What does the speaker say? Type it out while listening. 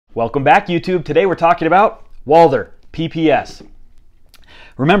Welcome back, YouTube. Today we're talking about Walther PPS.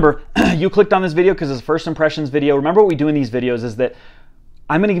 Remember, you clicked on this video because it's a first impressions video. Remember what we do in these videos is that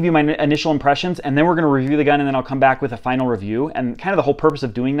I'm going to give you my initial impressions and then we're going to review the gun and then I'll come back with a final review. And kind of the whole purpose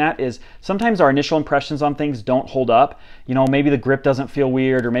of doing that is sometimes our initial impressions on things don't hold up. You know, maybe the grip doesn't feel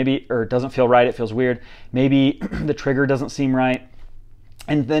weird or it doesn't feel right, it feels weird. Maybe the trigger doesn't seem right.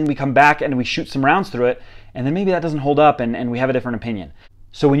 And then we come back and we shoot some rounds through it and then maybe that doesn't hold up and we have a different opinion.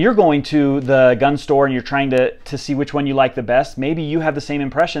 So when you're going to the gun store and you're trying to see which one you like the best, maybe you have the same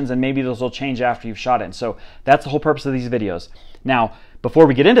impressions and maybe those will change after you've shot it. And so that's the whole purpose of these videos. Now, before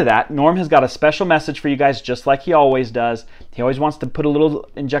we get into that, Norm has got a special message for you guys just like he always does. He always wants to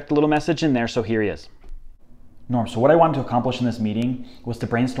inject a little message in there, so here he is. Norm, so what I wanted to accomplish in this meeting was to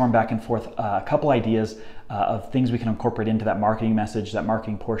brainstorm back and forth a couple ideas of things we can incorporate into that marketing message, that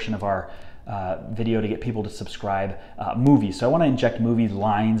marketing portion of our video to get people to subscribe. Movies. So I want to inject movie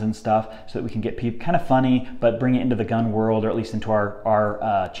lines and stuff so that we can get people kind of funny, but bring it into the gun world, or at least into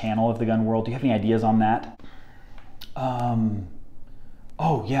our channel of the gun world. Do you have any ideas on that?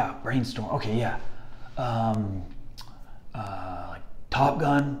 Oh yeah, brainstorm. Okay, yeah. Like Top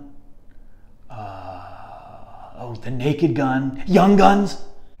Gun. Oh, The Naked Gun. Young Guns.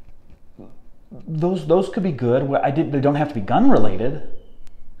 Those could be good. They don't have to be gun related.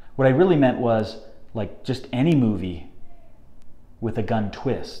 What I really meant was like just any movie with a gun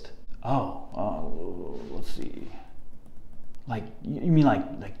twist. Oh, let's see. Like, you mean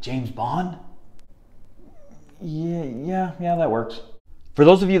like James Bond? Yeah, that works. For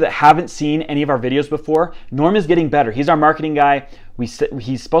those of you that haven't seen any of our videos before, Norm is getting better. He's our marketing guy.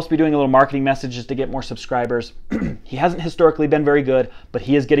 He's supposed to be doing a little marketing messages to get more subscribers. He hasn't historically been very good, but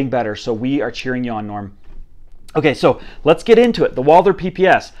he is getting better. So we are cheering you on, Norm. Okay, so let's get into it. The Walther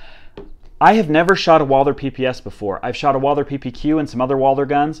PPS. I have never shot a Walther PPS before. I've shot a Walther PPQ and some other Walther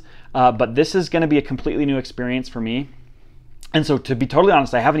guns, but this is going to be a completely new experience for me. And so to be totally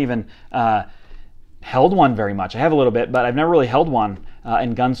honest, I haven't even held one very much. I have a little bit, but I've never really held one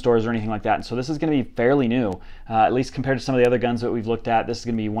in gun stores or anything like that. And so this is going to be fairly new, at least compared to some of the other guns that we've looked at. This is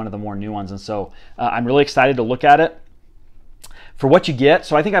going to be one of the more new ones. And so I'm really excited to look at it. For what you get,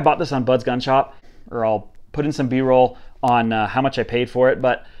 so I think I bought this on Bud's Gun Shop, or I'll put in some B-roll on how much I paid for it,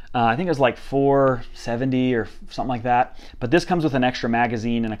 but I think it was like $4.70 or something like that. But this comes with an extra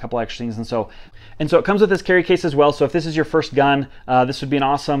magazine and a couple extra things, and so it comes with this carry case as well. So if this is your first gun, this would be an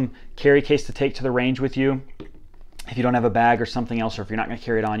awesome carry case to take to the range with you. If you don't have a bag or something else, or if you're not going to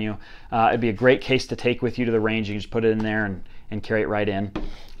carry it on you, it'd be a great case to take with you to the range. You can just put it in there and carry it right in.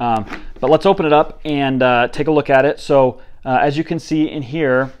 But let's open it up and take a look at it. So as you can see in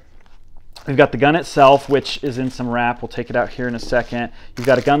here, we've got the gun itself, which is in some wrap. We'll take it out here in a second. You've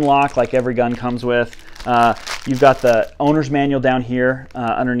got a gun lock like every gun comes with. You've got the owner's manual down here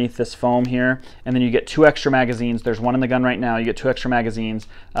underneath this foam here. And then you get 2 extra magazines. There's one in the gun right now. You get 2 extra magazines.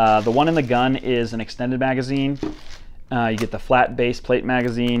 The one in the gun is an extended magazine. You get the flat base plate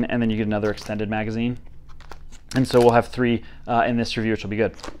magazine, and then you get another extended magazine. And so we'll have 3 in this review, which will be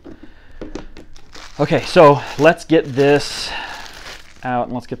good. Okay, so let's get this out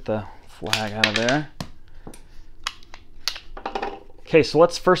and let's get the flag out of there. Okay, so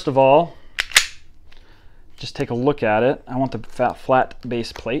let's first of all just take a look at it. I want the flat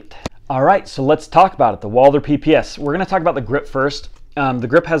base plate. All right, so let's talk about it, the Walther PPS. We're going to talk about the grip first. The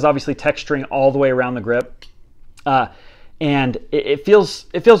grip has obviously texturing all the way around the grip, and it feels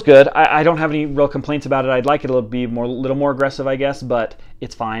good. I don't have any real complaints about it. I'd like it to be a little more aggressive, I guess, but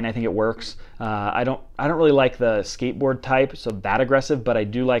it's fine. I think it works. I don't really like the skateboard type, so that aggressive, but I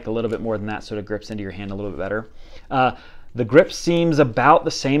do like a little bit more than that, so it grips into your hand a little bit better. The grip seems about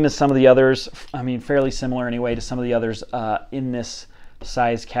the same as some of the others. I mean, fairly similar anyway to some of the others in this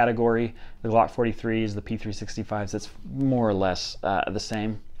size category. The Glock 43s, the P365s, it's more or less the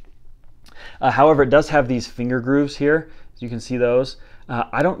same. However, it does have these finger grooves here. You can see those.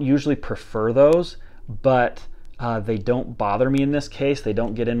 I don't usually prefer those, but they don't bother me in this case. They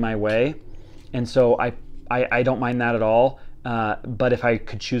don't get in my way, and so I don't mind that at all. But if I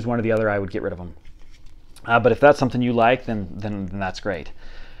could choose one or the other, I would get rid of them. But if that's something you like, then that's great.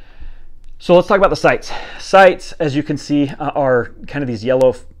 So let's talk about the sights. Sights, as you can see, are kind of these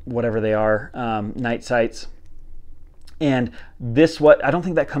yellow, whatever they are, night sights. And this, I don't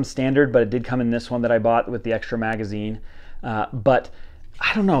think that comes standard, but it did come in this one that I bought with the extra magazine. But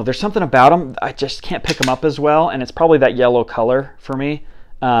I don't know, there's something about them, I just can't pick them up as well, and it's probably that yellow color for me.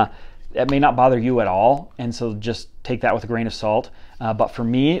 It may not bother you at all, and so just take that with a grain of salt. But for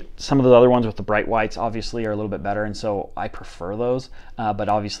me, some of the other ones with the bright whites obviously are a little bit better, and so I prefer those. But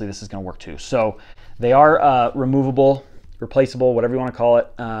obviously this is going to work too. So they are removable replaceable, whatever you want to call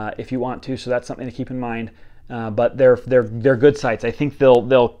it, if you want to. So that's something to keep in mind. But they're good sights. I think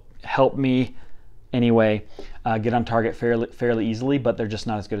they'll help me anyway get on target fairly easily, but they're just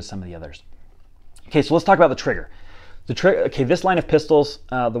not as good as some of the others. Okay, so let's talk about the trigger. Okay, this line of pistols,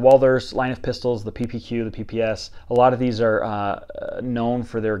 the Walther's line of pistols, the PPQ, the PPS, a lot of these are known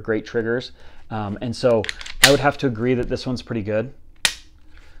for their great triggers. And so I would have to agree that this one's pretty good.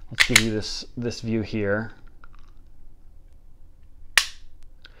 Let's give you this view here.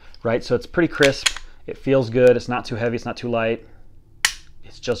 Right, so it's pretty crisp. It feels good. It's not too heavy. It's not too light.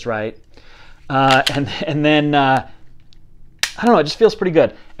 It's just right. And then I don't know. It just feels pretty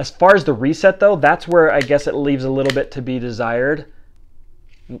good. As far as the reset, though, that's where I guess it leaves a little bit to be desired.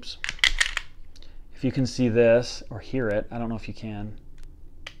 Oops. If you can see this or hear it, I don't know if you can.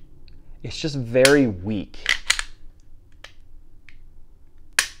 It's just very weak.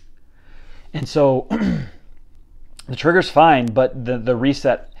 And so the trigger's fine, but the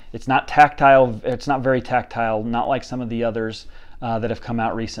reset, it's not tactile. It's not very tactile, not like some of the others that have come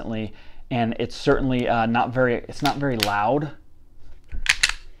out recently. And it's certainly not very loud.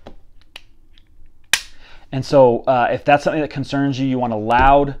 And so if that's something that concerns you, you want a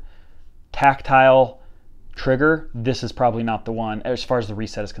loud, tactile trigger, this is probably not the one. As far as the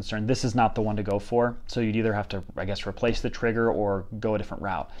reset is concerned, this is not the one to go for. So you'd either have to, I guess, replace the trigger or go a different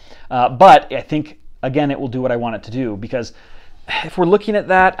route. But I think, again, it will do what I want it to do, because if we're looking at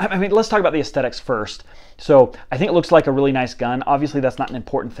that, I mean, let's talk about the aesthetics first. So I think it looks like a really nice gun. Obviously, that's not an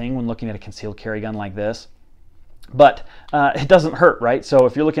important thing when looking at a concealed carry gun like this. But it doesn't hurt, right? So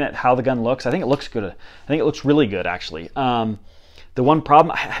if you're looking at how the gun looks, I think it looks good. I think it looks really good, actually. The one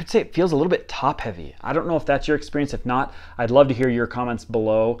problem, I'd say it feels a little bit top heavy. I don't know if that's your experience. If not, I'd love to hear your comments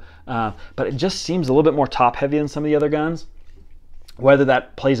below. But it just seems a little bit more top heavy than some of the other guns. Whether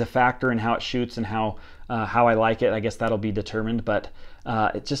that plays a factor in how it shoots and how I like it, I guess that'll be determined. But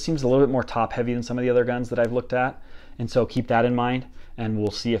it just seems a little bit more top heavy than some of the other guns that I've looked at. And so keep that in mind, and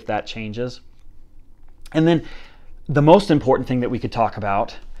we'll see if that changes. And then the most important thing that we could talk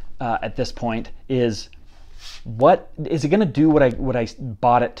about at this point is, what is it going to do? What I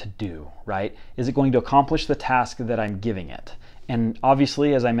bought it to do, right? Is it going to accomplish the task that I'm giving it? And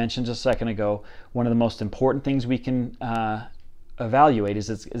obviously, as I mentioned just a second ago, one of the most important things we can evaluate is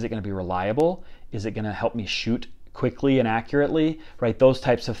it going to be reliable? Is it going to help me shoot quickly and accurately, right? Those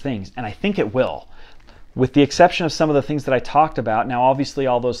types of things. And I think it will, with the exception of some of the things that I talked about. Now, obviously,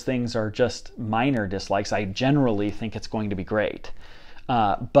 all those things are just minor dislikes. I generally think it's going to be great.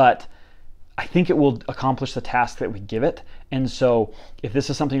 But I think it will accomplish the task that we give it. And so if this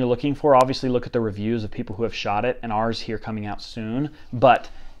is something you're looking for, obviously look at the reviews of people who have shot it, and ours here coming out soon. But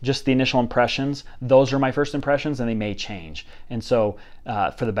just the initial impressions, those are my first impressions, and they may change. And so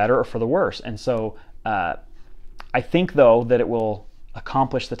for the better or for the worse. And so I think, though, that it will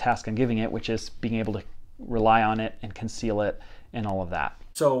accomplish the task I'm giving it, which is being able to rely on it and conceal it and all of that.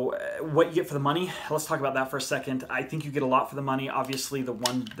 So what you get for the money, let's talk about that for a second. I think you get a lot for the money. Obviously,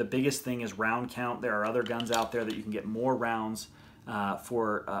 the biggest thing is round count. There are other guns out there that you can get more rounds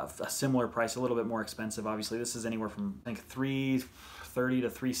for a similar price, a little bit more expensive. Obviously, this is anywhere from, I think, $330 to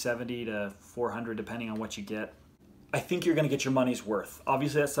 $370 to $400, depending on what you get. I think you're going to get your money's worth.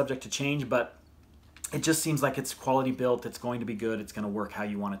 Obviously, that's subject to change, but it just seems like it's quality built. It's going to be good. It's going to work how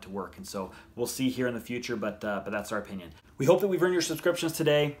you want it to work. And so we'll see here in the future, but that's our opinion. We hope that we've earned your subscriptions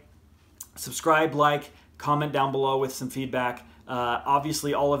today. Subscribe, like, comment down below with some feedback.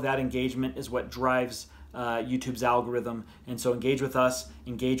 Obviously, all of that engagement is what drives YouTube's algorithm. And so engage with us,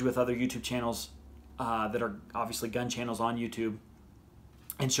 engage with other YouTube channels that are obviously gun channels on YouTube,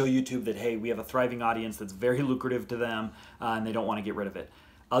 and show YouTube that, hey, we have a thriving audience that's very lucrative to them, and they don't want to get rid of it.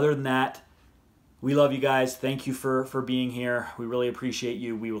 Other than that, we love you guys. Thank you for being here. We really appreciate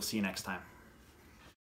you. We will see you next time.